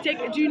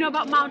 Do you know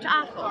about Mount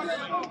Athos?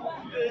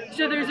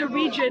 So there's a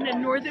region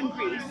in northern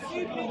Greece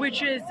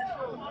which is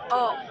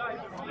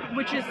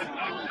which is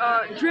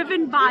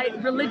driven by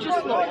religious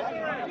law.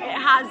 It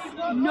has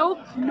no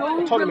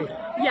Autonomy.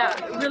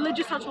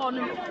 religious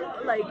autonomy.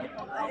 Like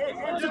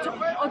it's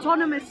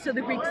autonomous to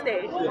the Greek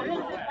state,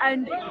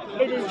 and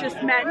it is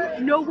just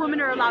men. No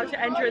women are allowed to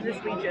enter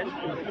this region,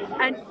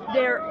 and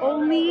they're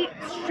only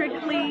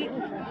strictly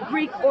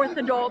Greek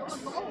Orthodox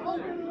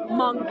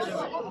monks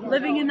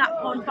living in that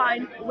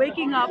confine,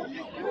 waking up,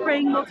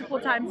 praying multiple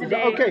times a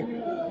day. Okay.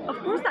 Of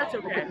course that's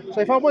okay.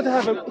 So if I want to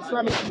have an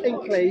Islamic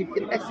enclave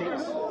in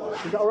Essex,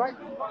 is that all right?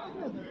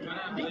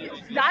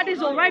 That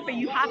is all right, but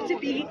you have to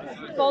be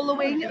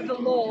following the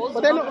laws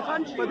But they're of the not.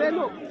 country. But they're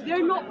not.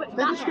 They're not. But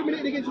They're that,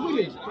 discriminating against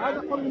women. How's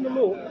that following the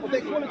law? Or the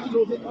equality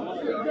law?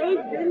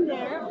 they've been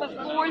there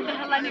before the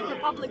Hellenic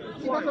Republic.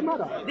 It doesn't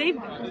matter.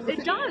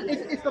 It does.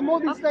 It's the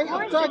modern state of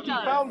course it Turkey,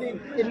 does. founded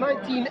in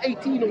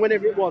 1918 or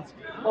whenever it was,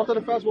 after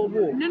the First World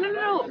War.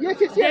 No. Yes.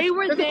 They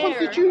were There's there. a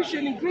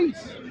constitution in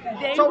Greece.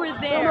 They So, were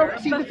there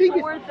see, the thing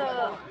is,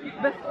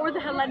 before the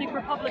Hellenic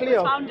Republic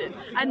Cleo. was founded,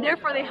 and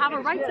therefore they have a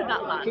right to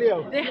that land.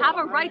 Cleo. They have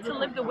a right to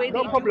live the way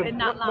no they problem. do in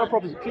that land. No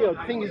problem. Cleo,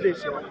 the thing is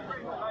this.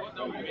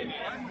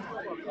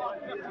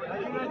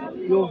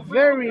 You're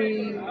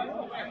very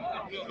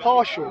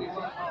partial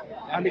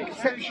and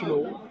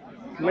exceptional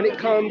when it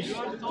comes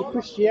to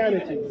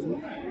Christianity.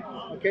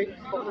 Okay?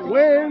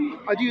 When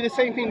I do the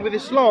same thing with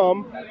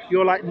Islam,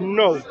 you're like,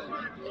 no,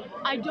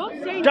 I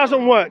don't say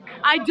doesn't work.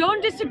 I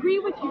don't disagree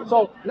with you.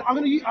 So I'm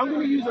gonna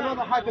use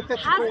another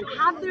hypothetical.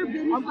 Have there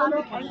been I'm gonna-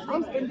 Islamic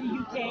enclaves in the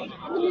UK?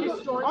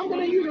 I'm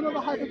going to use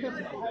another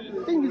hypothetical.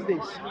 The thing is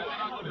this: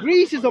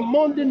 Greece is a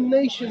modern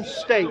nation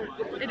state.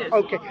 It is.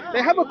 Okay,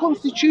 they have a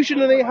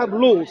constitution and they have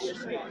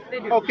laws. They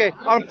do. Okay,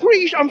 I'm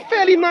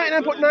fairly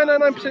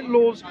 99.999%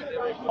 laws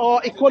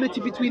are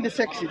equality between the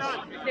sexes.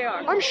 They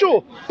are. I'm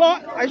sure,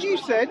 but as you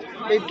said,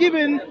 they've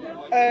given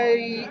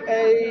a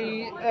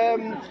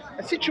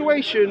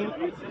situation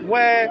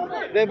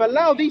where they've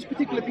allowed these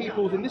particular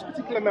peoples in this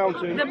particular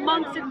mountain, The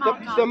monks in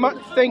Mount Carmel.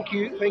 thank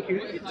you,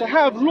 to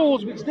have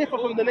laws which differ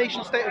from the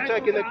nation state of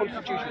Turkey and their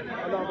constitution.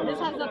 This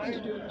has nothing to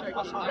do with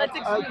Turkey. Let's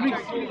exclude Greece.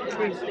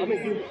 Turkey. I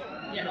mean, Greece.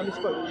 Yes. I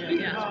misspoke.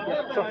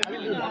 Yeah. So,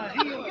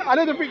 I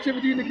know the picture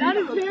between the That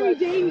is very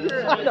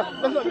dangerous. I know,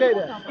 let's not go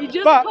there. You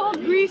just But called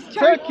Greece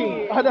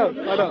Turkey. I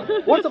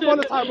know. Once upon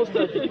a time was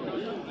Turkey.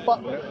 But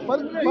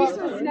Greece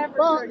was never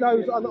but no,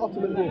 it was under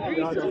Ottoman rule. Greece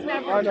was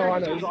never I know,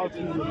 it was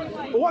Ottoman rule.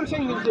 But what I'm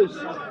saying is this: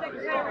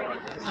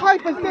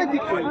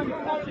 hypothetically,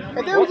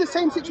 if there was the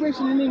same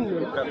situation in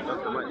England,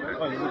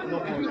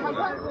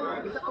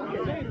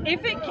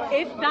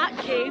 If that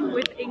came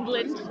with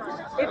England,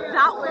 if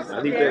that was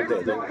there,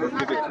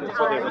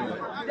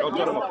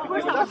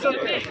 that's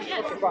okay.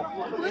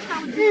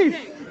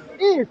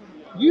 If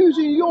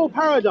using your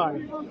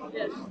paradigm,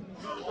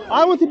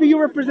 I want to be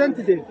your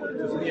representative.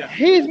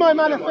 Here's my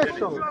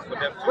manifesto.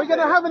 We're going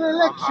to have an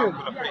election.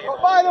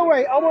 But by the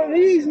way, I want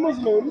these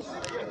Muslims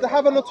to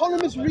have an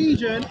autonomous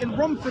region in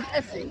Romford,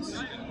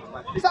 Essex.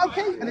 Is that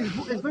okay? And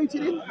it's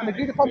voted in and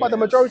agreed upon by the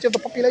majority of the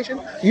population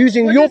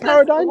using your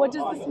paradigm? What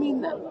does this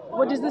mean then?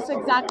 What does this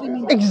exactly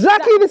mean?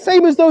 Exactly the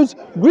same as those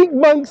Greek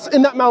monks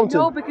in that mountain.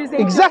 No, because they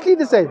exactly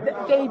the same.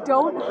 They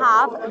don't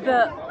have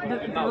the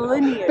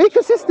lineage. Be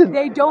consistent.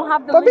 They don't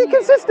have the But be lineage.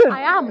 consistent.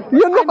 I am.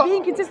 You're not. I'm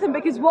being consistent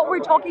because what we're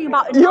talking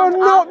about in You're Mount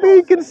not Athos,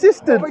 being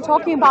consistent. What we're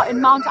talking about in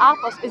Mount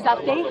Athos is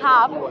that they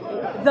have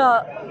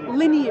the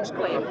lineage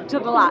claim to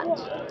the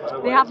land.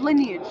 They have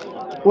lineage.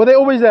 Were they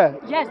always there?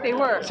 Yes, they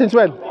were. Since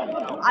when?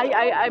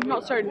 I'm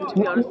not certain, to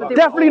be honest. But they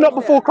Definitely were not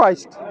always before there.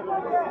 Christ.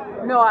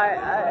 No,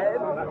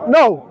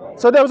 No.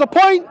 So there was a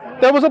point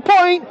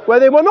where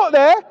they were not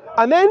there,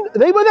 and then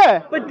they were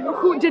there. But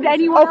who did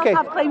anyone Okay. else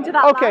have claim to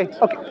that Okay. land?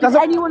 Okay. Did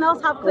Doesn't- anyone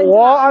else have claim to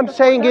What that I'm land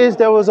saying before is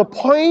there was a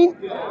point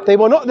they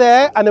were not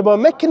there, and there were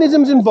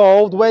mechanisms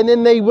involved when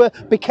then they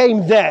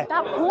became there.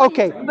 that point?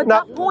 Okay. But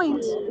Now, that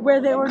point where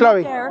they were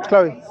Chloe, not there,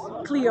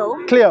 Cleo,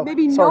 Cleo,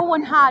 maybe sorry. no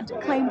one had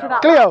claim to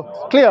that land.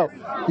 Cleo,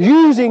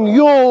 using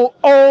your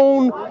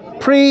own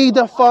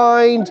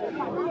predefined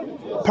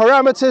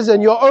parameters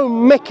and your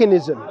own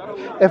mechanism.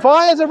 If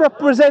I, as a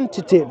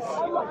representative,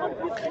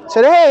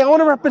 said, hey, I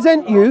want to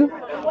represent you,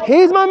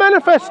 here's my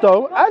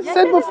manifesto, as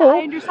said yes, before,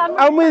 I understand.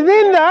 and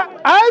within that,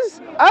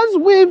 as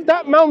with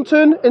that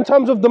mountain in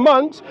terms of the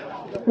monks,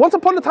 once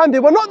upon a time they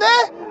were not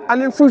there,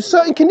 and then through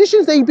certain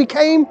conditions they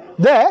became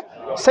there.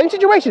 Same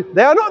situation.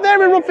 They are not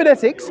there in Romford,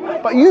 Essex,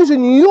 but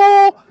using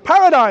your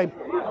paradigm,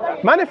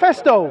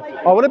 manifesto,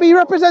 I want to be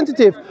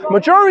representative,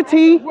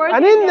 majority, Were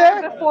and they in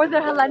there there, before the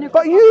Hellenic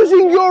but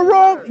using your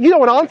wrong, you don't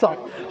want to answer.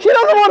 She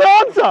doesn't want to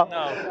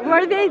answer.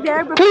 Were they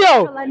there before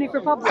Cleo, the Hellenic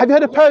Republic? have you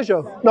heard of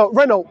Peugeot? No,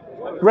 Renault.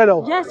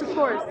 Yes, of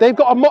course. They've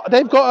got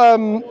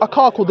a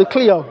car called the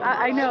Clio.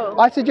 I know.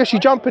 I suggest you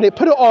jump in it,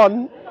 put it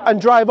on,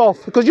 and drive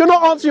off because you're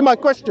not answering my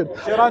question.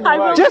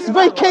 Just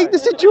vacate the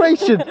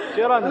situation.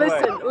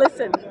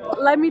 Listen.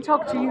 Let me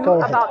talk to you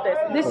about this.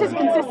 This is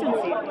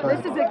consistency.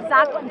 This is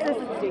exact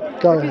consistency.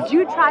 Because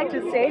you tried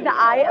to say that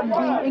I am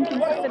being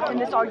inconsistent in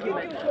this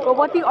argument. But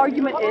what the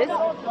argument is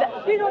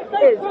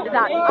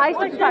that I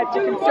subscribe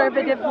to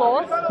conservative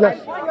laws,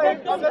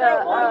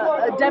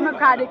 a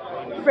democratic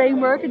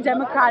framework, a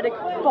democratic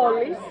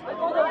police.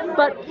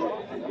 But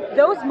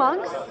those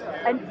monks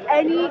and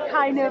any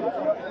kind of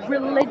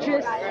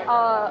religious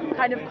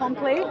kind of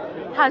conclave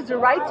has the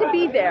right to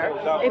be there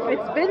if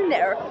it's been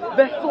there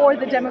before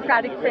the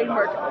democratic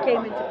framework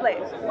came into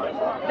place.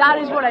 That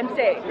is what I'm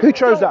saying. Who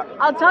chose that?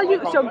 I'll tell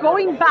you. So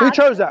going back. Who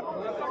chose that?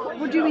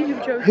 What do you mean who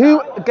chose?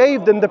 Who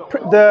gave them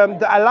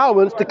the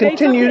allowance to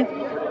continue?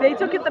 They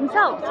took it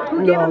themselves.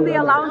 Who gave them the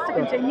allowance to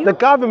continue? The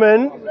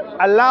government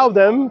allowed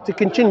them to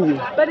continue.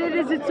 But it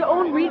is its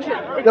own region.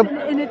 It's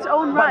in its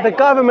own right. But the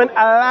government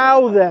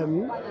allowed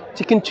them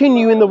to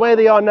continue in the way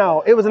they are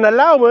now. It was an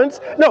allowance.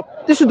 No,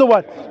 this is the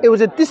one. It was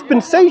a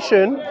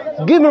dispensation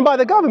given by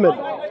the government.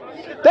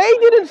 They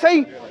didn't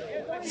say,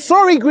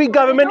 sorry, Greek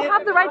government. They don't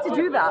have the right to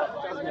do that.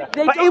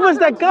 But it was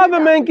the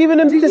government giving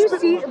them this.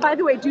 By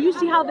the way, do you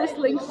see how this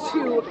links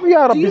to?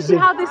 Do you see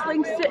how this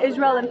links to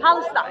Israel and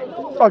Palestine?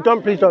 Oh,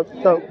 please don't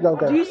go.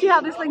 Do you see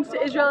how this links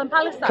to Israel and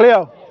Palestine?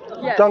 Cleo,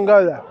 yes. Don't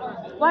go there.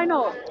 Why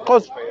not?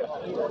 Because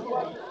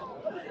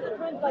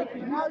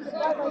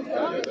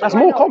that's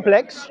more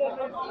complex.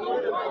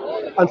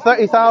 And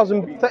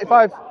 38,000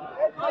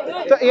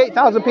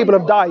 people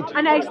have died.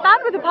 And I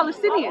stand with the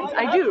Palestinians.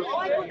 I do.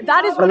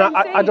 That is what I'm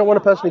saying. I don't want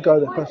to personally go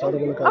there.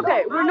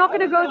 Okay, we're not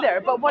going to go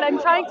there. But what I'm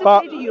trying to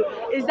say to you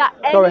is that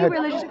any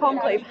religious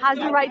conclave has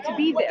the right to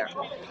be there.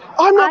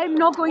 I'm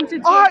not going to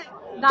take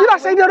Did I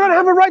say they don't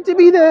have a right to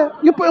be there?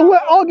 You're putting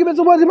arguments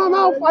and words in my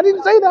mouth. I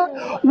didn't say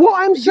that.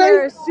 What I'm saying...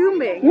 You're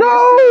assuming.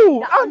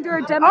 No! Under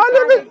a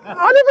democratic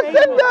I never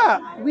said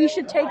that. We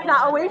should take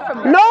that away from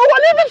them. No, I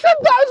never said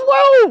that as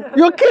well.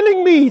 You're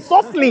killing me.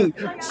 Softly,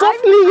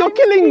 you're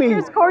killing me.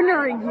 Your speaker's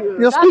cornering you.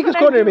 Your speaker's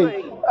cornering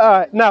me.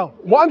 Now,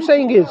 what I'm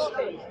saying is,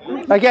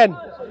 again,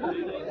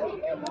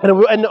 and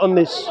we'll end it on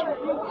this.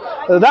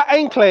 That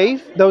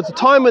enclave, there was a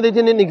time when they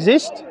didn't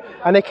exist,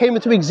 and they came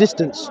into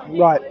existence.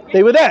 Right.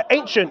 They were there,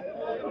 ancient.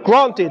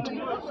 Granted,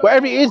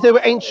 wherever it is, they were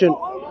ancient.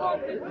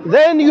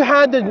 Then you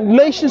had the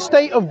nation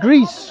state of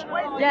Greece.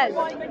 Yes.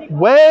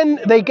 When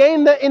they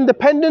gained their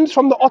independence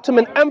from the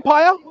Ottoman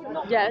Empire,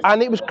 yes,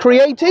 and it was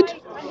created,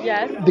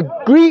 yes, the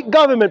Greek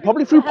government,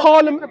 probably through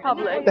Parliament,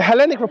 the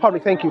Hellenic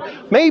Republic, thank you,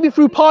 maybe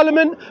through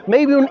Parliament,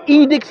 maybe an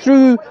edict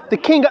through the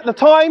king at the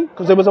time,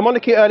 because there was a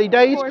monarchy early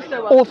days,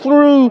 or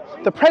through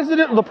the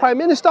president or the prime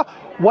minister,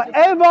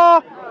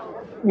 whatever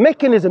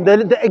mechanism,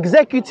 the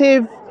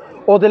executive,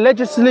 or the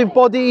legislative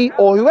body,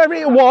 or whoever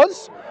it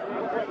was,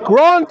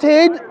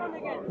 granted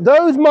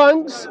those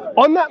monks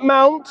on that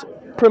mount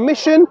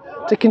permission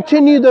to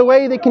continue the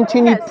way they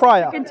continued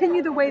prior. To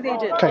continue the way they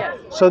did. Okay. Yes.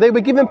 So they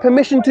were given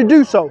permission to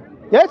do so.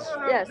 Yes?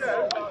 Yes.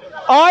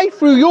 I,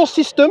 through your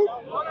system,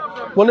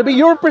 want to be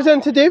your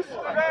representative.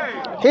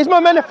 Here's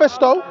my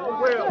manifesto.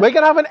 We're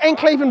going to have an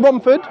enclave in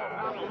Romford.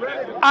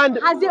 And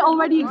has it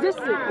already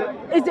existed?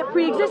 Is it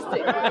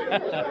pre-existing?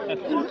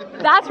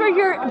 That's where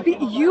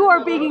you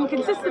are being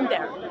inconsistent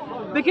there.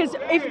 Because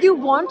if you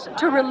want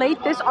to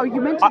relate this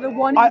argument to the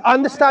one... I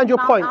understand your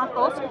point.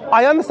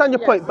 I understand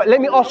your point. But let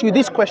me ask you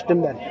this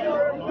question then.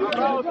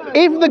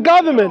 If the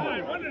government,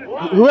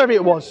 whoever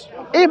it was,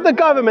 if the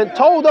government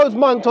told those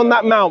monks on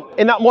that mount,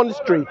 in that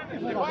monastery,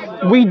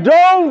 we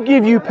don't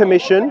give you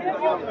permission,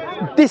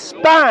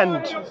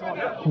 disband.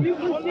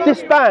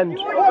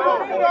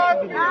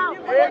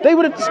 They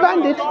would have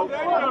disbanded.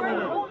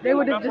 They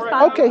would have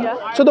disbanded. Okay,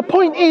 yeah. So the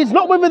point is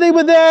not whether they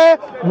were there,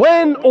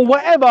 when, or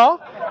whatever,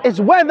 it's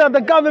whether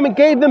the government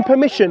gave them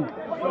permission.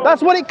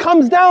 That's what it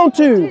comes down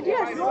to.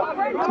 Yes.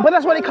 But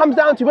that's what it comes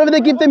down to, whether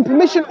they give them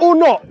permission or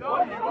not.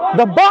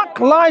 The buck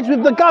lies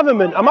with the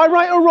government. Am I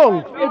right or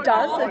wrong? It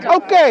does.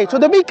 Okay, so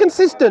to be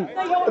consistent.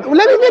 Let me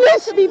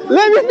finish. No,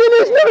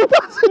 it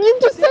doesn't. You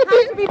just said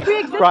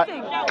it. Right.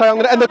 Okay,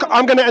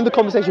 I'm going to end the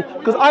conversation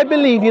because I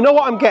believe, you know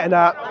what I'm getting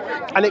at,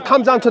 and it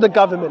comes down to the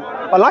government.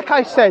 But like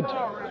I said,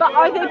 but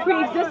are they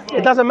pre-existing?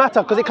 It doesn't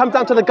matter because it comes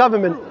down to the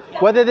government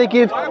whether they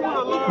give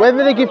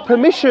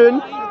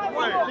permission,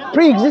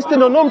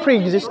 pre-existing or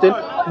non-pre-existing,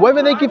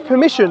 whether they give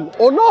permission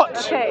or not.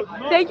 Okay,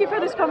 thank you for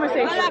this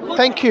conversation.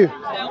 Thank you.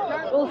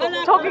 We'll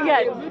talk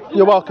again.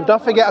 You're welcome.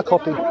 Don't forget a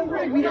copy.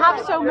 We have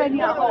so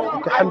many at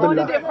home. I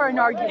wanted it for an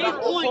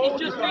argument.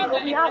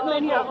 We have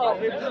many at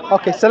home.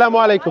 Okay, Assalamu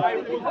alaikum.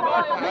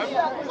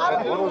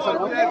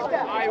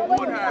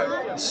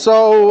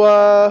 So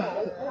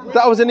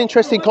that was an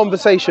interesting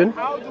conversation.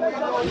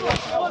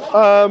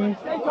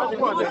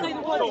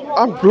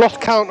 I've lost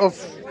count of.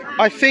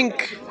 I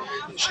think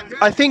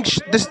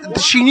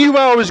she knew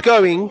where I was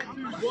going,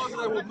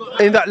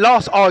 in that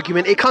last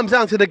argument, it comes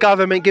down to the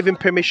government giving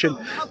permission.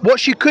 What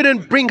she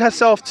couldn't bring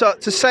herself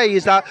to say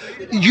is that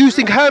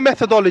using her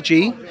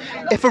methodology,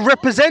 if a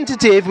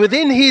representative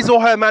within his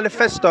or her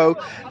manifesto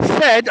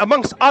said,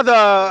 amongst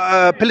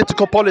other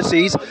political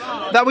policies,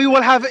 that we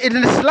will have an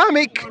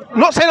Islamic,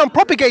 not saying I'm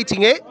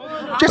propagating it,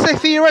 just a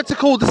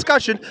theoretical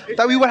discussion,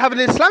 that we will have an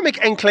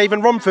Islamic enclave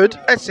in Romford,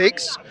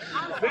 Essex,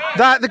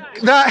 that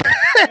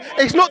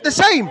it's not the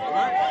same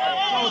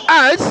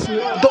as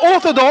the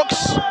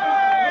Orthodox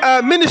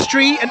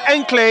ministry and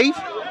enclave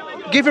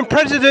given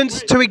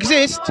precedence to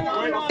exist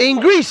in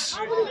Greece.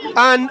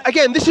 And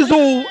again, this is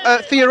all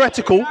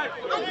theoretical,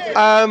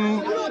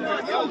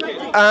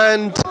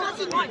 and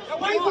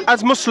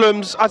as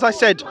Muslims, as I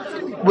said,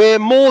 we're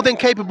more than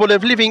capable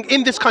of living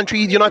in this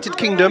country, the United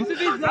Kingdom,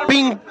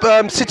 being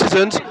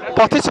citizens,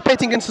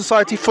 participating in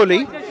society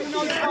fully,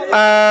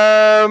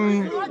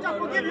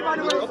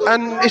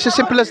 and it's as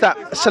simple as that.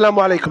 Assalamu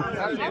alaikum.